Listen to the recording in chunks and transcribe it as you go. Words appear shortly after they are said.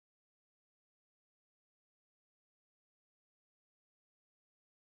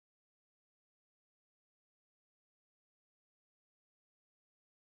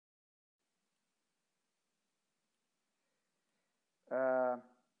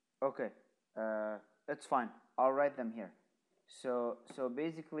Okay, it's fine. I'll write them here. So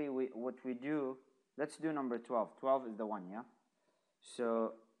basically, what we do, let's do number 12. 12 is the one, yeah?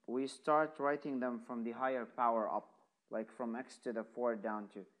 So we start writing them from the higher power up, like from x to the 4 down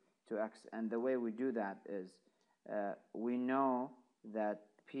to x. And the way we do that is we know that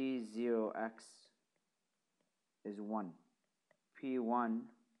P0x is 1. P1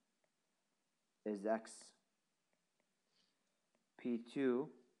 is x. P2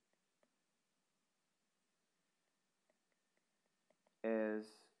 is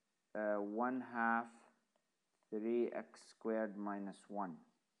 1/2 3x squared minus 1.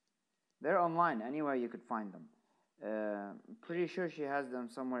 They're online. Anywhere you could find them. Pretty sure she has them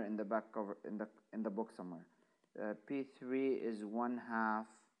somewhere in the back cover in the book somewhere. P3 is 1/2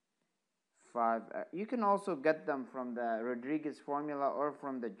 5. You can also get them from the Rodriguez formula or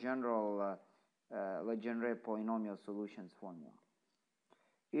from the general Legendre polynomial solutions formula.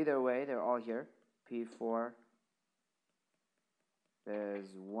 Either way, they're all here. P4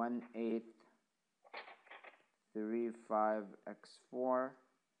 is 1/8 35x4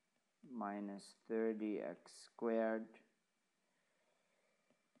 minus 30x squared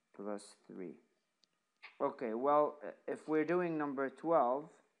plus 3. Okay, well, if we're doing number 12,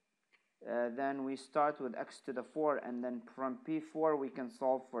 then we start with x to the 4, and then from P4 we can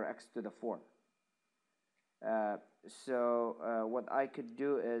solve for x to the 4. So what I could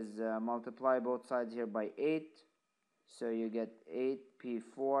do is multiply both sides here by 8. So you get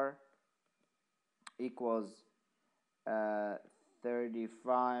 8P4 equals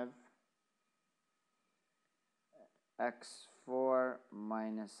 35 x4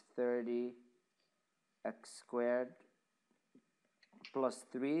 minus 30 x squared plus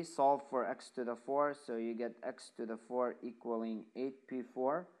 3. Solve for x to the 4, so you get x to the 4 equaling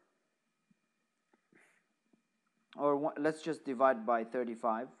 8P4. Or let's just divide by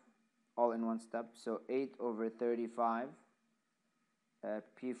 35 all in one step. So 8 over 35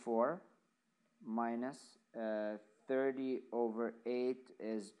 P4 minus 30 over 8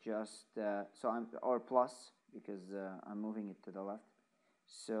 is just or plus, because I'm moving it to the left.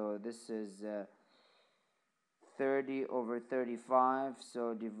 So this is 30 over 35,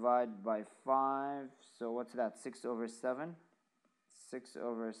 so divide by 5. So what's that? 6 over 7. 6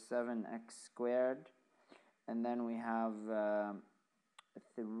 over 7x squared. And then we have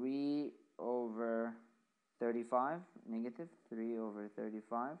 3 over 35, negative 3 over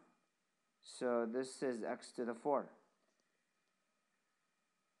 35. So this is x to the 4.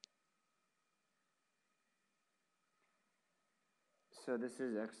 So this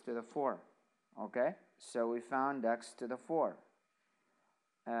is x to the 4. Okay, so we found x to the 4.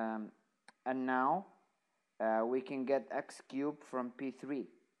 And now we can get x cubed from P3.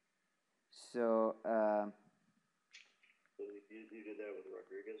 So you did that with the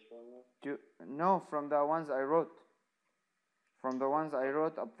Rodriguez formula? No, from the ones I wrote. From the ones I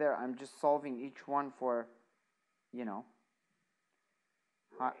wrote up there, I'm just solving each one for, you know,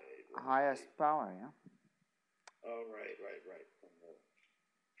 highest power, yeah? Oh, right. From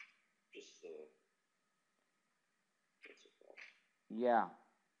just the, what's it called? Yeah.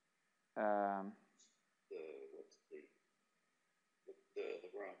 What's the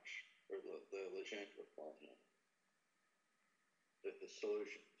Lagrange, or the Legendre formula. The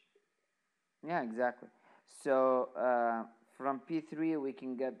solutions. Yeah, exactly. So from P3 we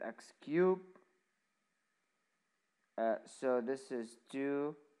can get x cubed. So this is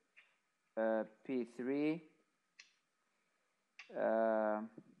 2 P3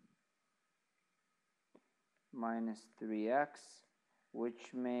 minus 3x,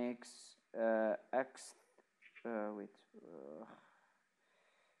 which makes x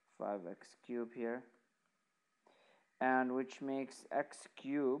 5x cubed here, and which makes x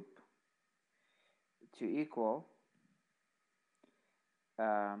cubed to equal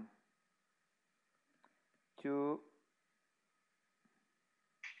 2/5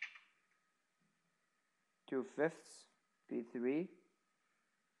 P3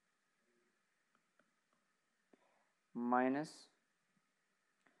 minus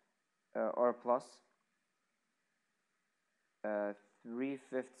or plus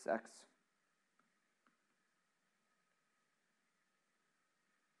 3/5 x.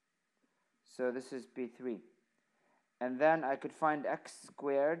 So this is P3. And then I could find x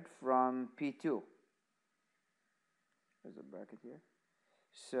squared from P2. There's a bracket here.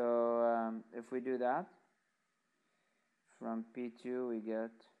 So if we do that, from P2 we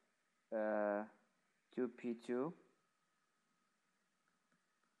get 2P2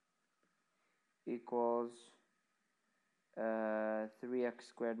 equals 3x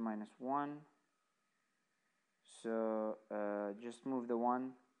squared minus 1. So just move the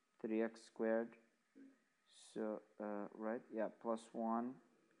 1 3x squared. So right, yeah, plus 1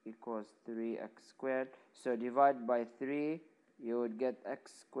 equals 3x squared. So divide by 3, you would get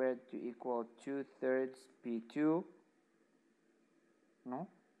x squared to equal 2/3 p2. No?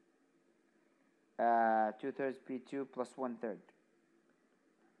 2/3 p2 plus 1/3.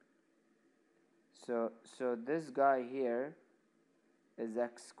 So this guy here is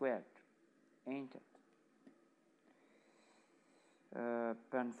x squared, ain't it?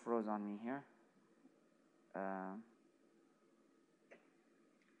 Pen froze on me here.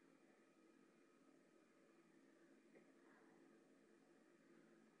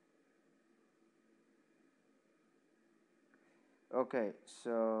 Okay,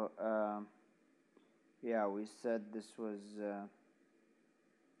 so yeah, we said this was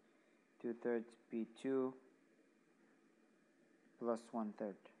 2/3 p2 plus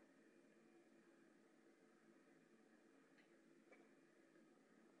 1/3.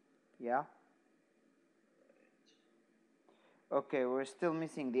 Yeah? Okay, we're still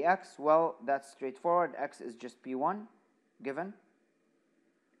missing the x. Well, that's straightforward. X is just p1 given.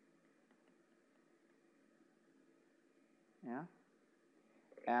 Yeah?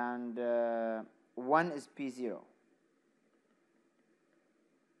 And 1 is p0.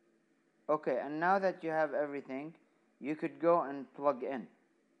 Okay, and now that you have everything, you could go and plug in.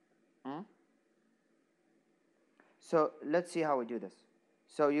 So let's see how we do this.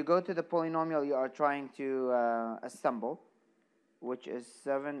 So you go to the polynomial you are trying to assemble, which is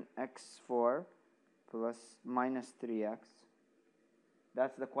 7x4 plus minus 3x.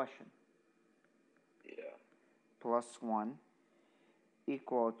 That's the question. Yeah. Plus 1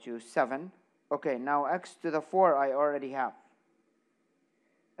 equal to 7. Okay, now x to the 4 I already have,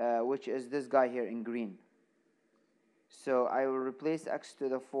 which is this guy here in green. So I will replace x to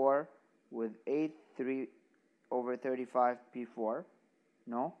the 4 with 8/3 over 35 p4,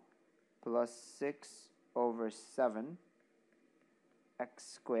 no, plus 6 over 7 x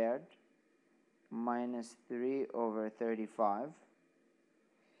squared minus 3 over 35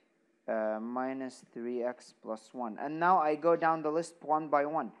 minus 3x plus 1. And now I go down the list one by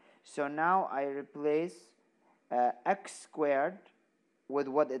one. So now I replace x squared with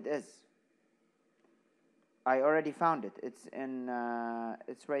what it is. I already found it. It's in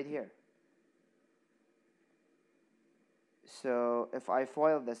it's right here. So if I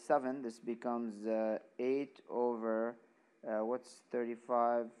FOIL the 7, this becomes 8 over what's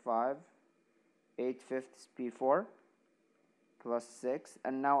 35 5 8/5 p4 plus 6,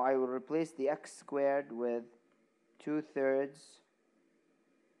 and now I will replace the x squared with 2/3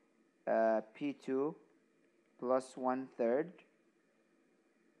 p2 plus 1/3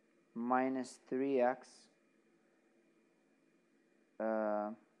 minus 3x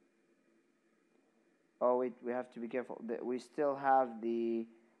oh wait, we have to be careful. We still have the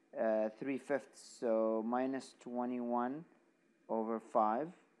 3/5, so minus 21 over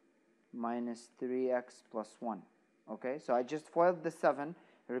 5 minus 3x plus 1. Okay, so I just FOILed the 7,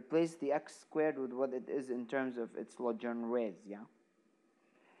 replace the x squared with what it is in terms of its Legendre rays, yeah?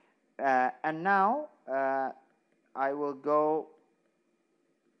 And now I will go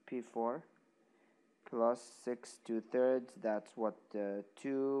p4 plus 6 2/3, that's what,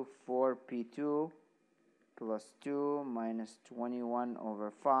 2 4 p2 plus 2 minus 21 over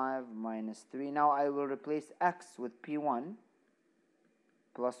 5 minus 3. Now I will replace x with p1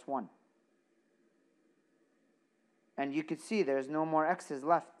 plus 1. And you can see there's no more x's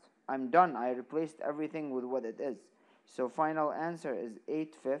left. I'm done. I replaced everything with what it is. So final answer is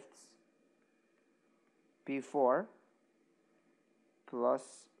 8/5 p4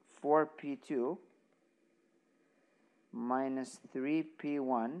 plus 4 p2 minus 3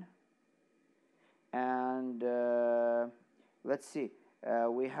 p1. And let's see.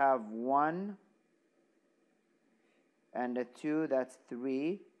 We have 1 and a 2. That's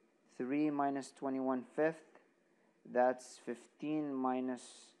 3. 3 minus 21/5. That's 15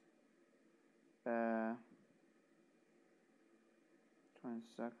 minus 1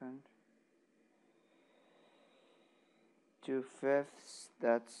 second. 2/5.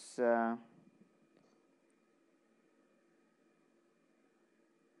 That's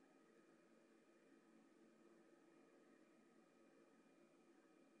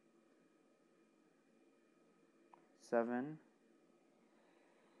 7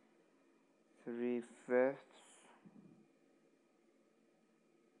 3/5.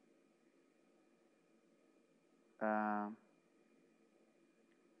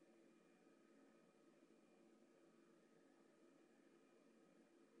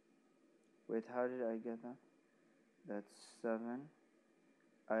 Wait, how did I get that? That's 7.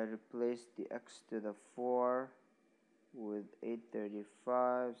 I replaced the x to the 4 with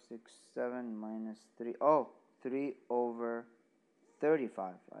 835, 6, 7 minus 3. Oh, 3 over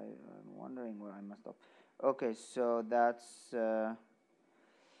 35. I'm wondering where I messed up. Okay, so that's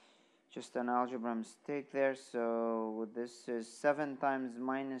just an algebra mistake there. So this is 7 times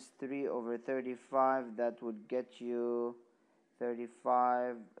minus 3 over 35. That would get you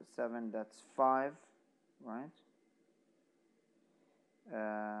 35, 7, that's 5, right?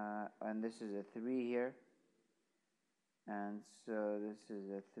 And this is a 3 here. And so this is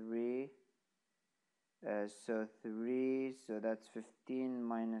a 3. So 3, so that's 15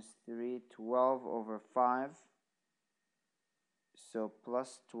 minus 3, 12 over 5. So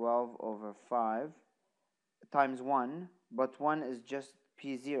plus 12 over 5 times 1, but 1 is just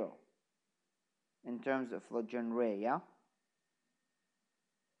P0 in terms of Legendre, yeah?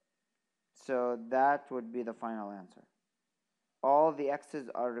 So that would be the final answer. All the x's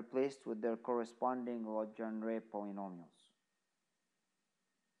are replaced with their corresponding Legendre polynomials.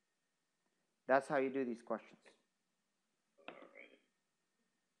 That's how you do these questions.